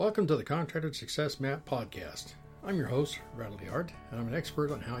Welcome to the Contractor Success Map podcast. I'm your host, Bradley Hart, and I'm an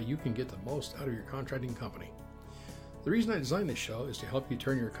expert on how you can get the most out of your contracting company. The reason I designed this show is to help you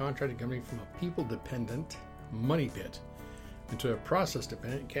turn your contracting company from a people-dependent money pit into a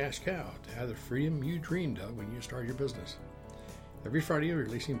process-dependent cash cow to have the freedom you dreamed of when you started your business. Every Friday, we're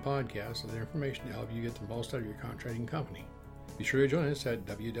releasing podcasts with information to help you get the most out of your contracting company. Be sure to join us at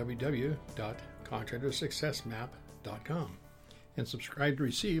www.contractorsuccessmap.com. and subscribe to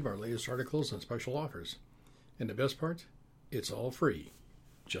receive our latest articles and special offers. And the best part, it's all free,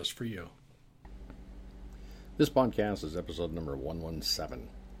 just for you. This podcast is episode number 117,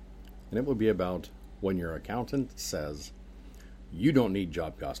 and it will be about when your accountant says you don't need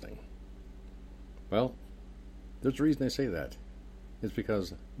job costing. Well, there's a reason they say that. It's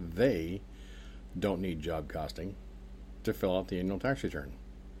because they don't need job costing to fill out the annual tax return.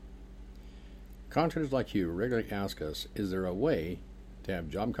 Contractors like you regularly ask us, is there a way to have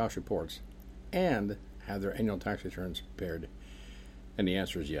job cost reports and have their annual tax returns prepared? And the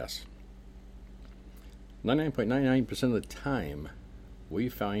answer is yes. 99.99% of the time, we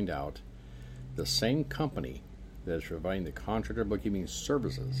find out the same company that is providing the contractor bookkeeping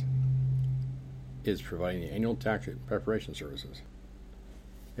services is providing the annual tax preparation services.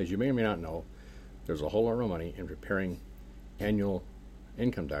 As you may or may not know, there's a whole lot of money in preparing annual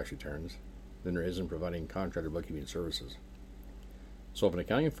income tax returns than there is in providing contractor bookkeeping services. So if an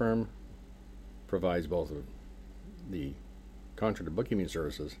accounting firm provides both the contractor bookkeeping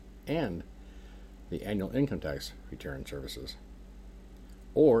services and the annual income tax return services,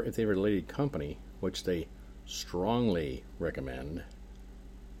 or if they have a related company, which they strongly recommend,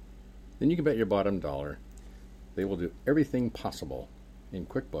 then you can bet your bottom dollar they will do everything possible in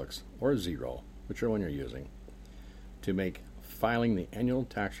QuickBooks or Xero, whichever one you're using, to make filing the annual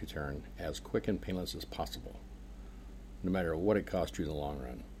tax return as quick and painless as possible, no matter what it costs you in the long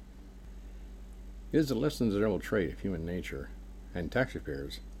run. It is a less than desirable trait of human nature and tax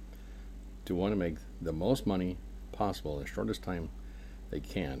preparers to want to make the most money possible in the shortest time they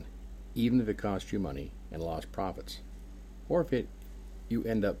can, even if it costs you money and lost profits, or if you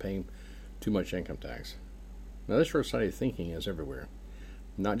end up paying too much income tax. Now, this short-sighted thinking is everywhere,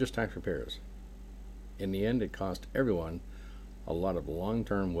 not just tax preparers. In the end, it costs everyone a lot of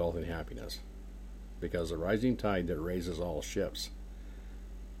long-term wealth and happiness, because the rising tide that raises all ships,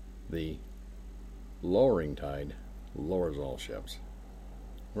 the lowering tide lowers all ships.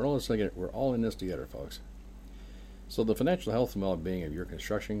 We're all in this together, folks. So the financial health and well-being of your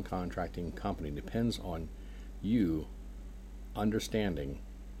construction contracting company depends on you understanding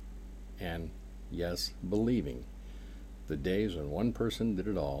and, yes, believing the days when one person did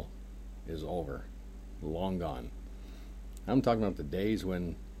it all is over, long gone. I'm talking about the days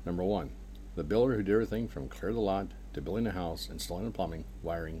when, number one, the builder who did everything from clear the lot to building a house, installing the plumbing,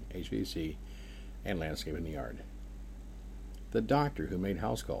 wiring, HVAC, and landscaping the yard. The doctor who made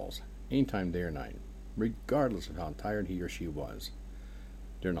house calls, anytime, day or night, regardless of how tired he or she was,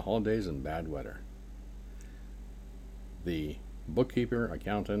 during the holidays and bad weather. The bookkeeper,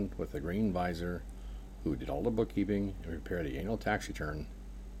 accountant with the green visor who did all the bookkeeping and prepared the annual tax return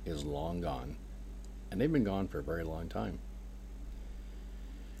is long gone, and they've been gone for a very long time.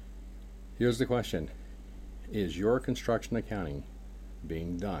 Here's the question. Is your construction accounting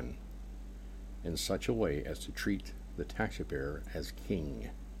being done in such a way as to treat the tax preparer as king?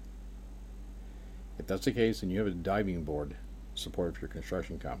 If that's the case, then you have a diving board support for your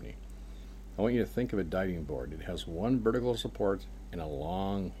construction company. I want you to think of a diving board. It has one vertical support and a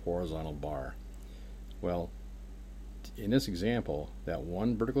long horizontal bar. Well, in this example, that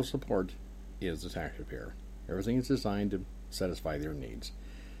one vertical support is the tax preparer. Everything is designed to satisfy their needs.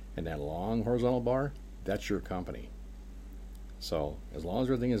 And that long horizontal bar, that's your company. So as long as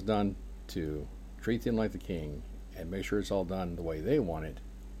everything is done to treat them like the king and make sure it's all done the way they want it,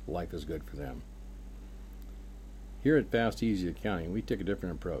 life is good for them. Here at Fast Easy Accounting, we take a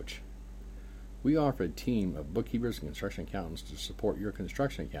different approach. We offer a team of bookkeepers and construction accountants to support your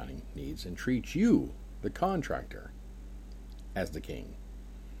construction accounting needs and treat you, the contractor, as the king.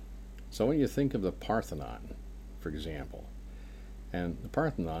 So when you think of the Parthenon, for example, and the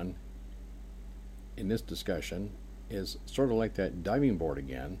Parthenon in this discussion is sort of like that diving board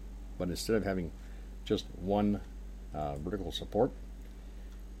again, but instead of having just one vertical support,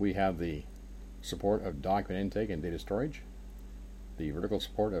 we have the support of document intake and data storage, the vertical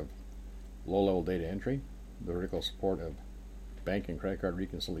support of low-level data entry, the vertical support of bank and credit card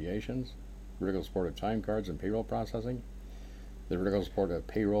reconciliations, vertical support of time cards and payroll processing, the vertical support of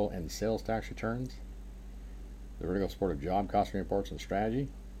payroll and sales tax returns, the vertical support of job costing reports and strategy.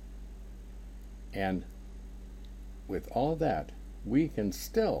 And with all of that, we can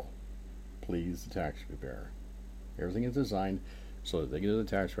still please the tax preparer. Everything is designed so that they can do the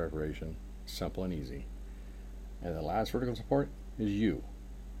tax preparation simple and easy. And the last vertical support is you.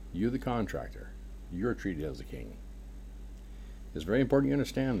 You, the contractor. You're treated as a king. It's very important you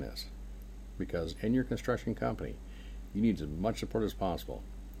understand this, because in your construction company, you need as much support as possible.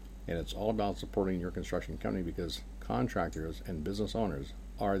 And it's all about supporting your construction company, because contractors and business owners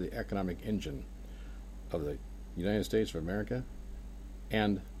are the economic engine of the United States of America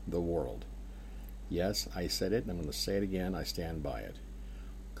and the world. Yes, I said it, and I'm going to say it again. I stand by it.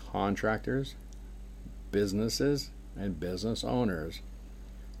 Contractors, businesses, and business owners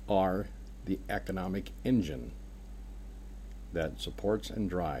are the economic engine that supports and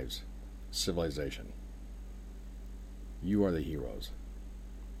drives civilization. You are the heroes.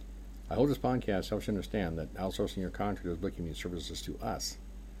 I hope this podcast helps you understand that outsourcing your contractor's bookkeeping services to us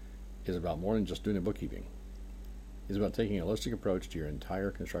is about more than just doing the bookkeeping. It's about taking a holistic approach to your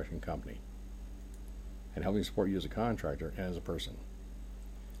entire construction company and helping support you as a contractor and as a person.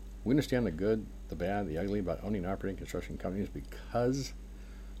 We understand the good, the bad, the ugly about owning and operating construction companies because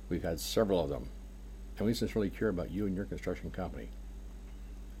we've had several of them, and we sincerely care about you and your construction company.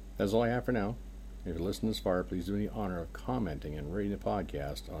 That's all I have for now. If you listen this far, please do me the honor of commenting and rating the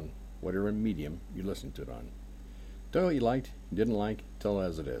podcast on whatever medium you listen to it on. Tell what you liked, didn't like, tell it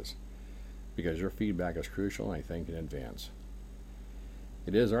as it is, because your feedback is crucial, and I thank you in advance.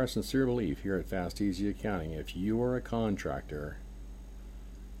 It is our sincere belief here at Fast Easy Accounting, if you are a contractor,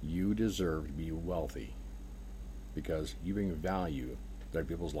 you deserve to be wealthy, because you bring value to other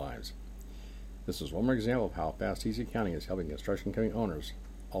people's lives. This is one more example of how Fast Easy Accounting is helping construction company owners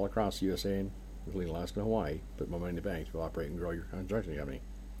all across the USA, including Alaska and Hawaii, put more money in the bank to operate and grow your construction company.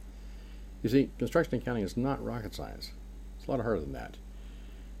 You see, construction accounting is not rocket science. It's a lot harder than that,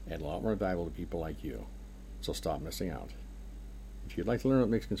 and a lot more valuable to people like you. So stop missing out. If you'd like to learn what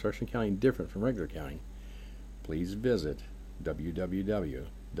makes construction accounting different from regular accounting, please visit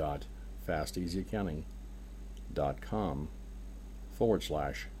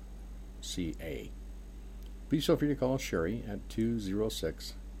www.fasteasyaccounting.com/CA. Please feel free to call Sherry at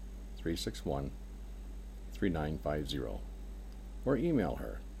 206-361-3950 or email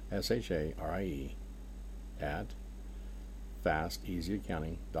her, SHARIE, at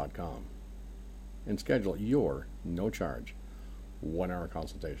fasteasyaccounting.com, and schedule your no-charge 1-hour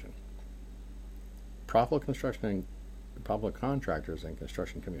consultation. Profitable contractors and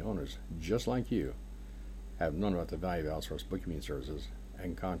construction company owners just like you have known about the value of outsourced bookkeeping services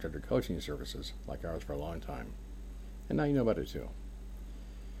and contractor coaching services like ours for a long time, and now you know about it too.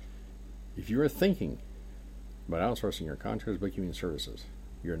 If you are thinking about outsourcing your contractor's bookkeeping services,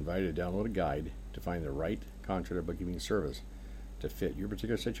 you're invited to download a guide to find the right contractor bookkeeping service to fit your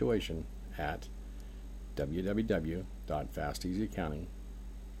particular situation at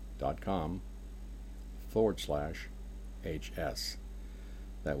www.fasteasyaccounting.com/HS.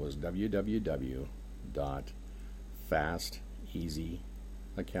 That was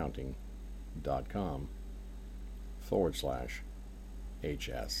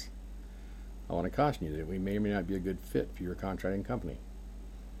www.fasteasyaccounting.com/HS. I want to caution you that we may or may not be a good fit for your contracting company.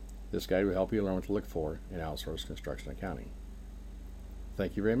 This guide will help you learn what to look for in outsourced construction accounting.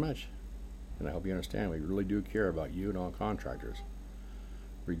 Thank you very much, and I hope you understand we really do care about you and all contractors,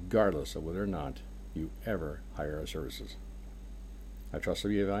 regardless of whether or not you ever hire our services. I trust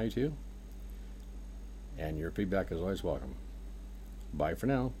they'll be of value to you, and your feedback is always welcome. Bye for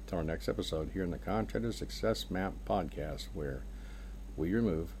now, till our next episode here in the Contractor Success Map podcast, where we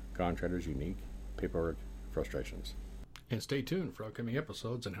remove contractors' unique paperwork frustrations. And stay tuned for upcoming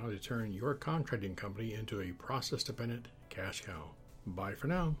episodes on how to turn your contracting company into a process-dependent cash cow. Bye for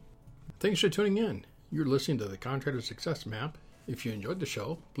now. Thanks for tuning in. You're listening to the Contractor Success Map. If you enjoyed the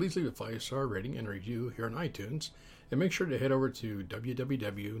show, please leave a 5-star rating and review here on iTunes, and make sure to head over to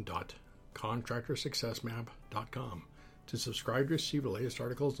www.contractorsuccessmap.com to subscribe to receive the latest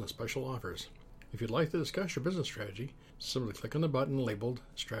articles and special offers. If you'd like to discuss your business strategy, simply click on the button labeled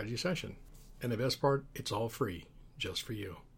Strategy Session. And the best part, it's all free, just for you.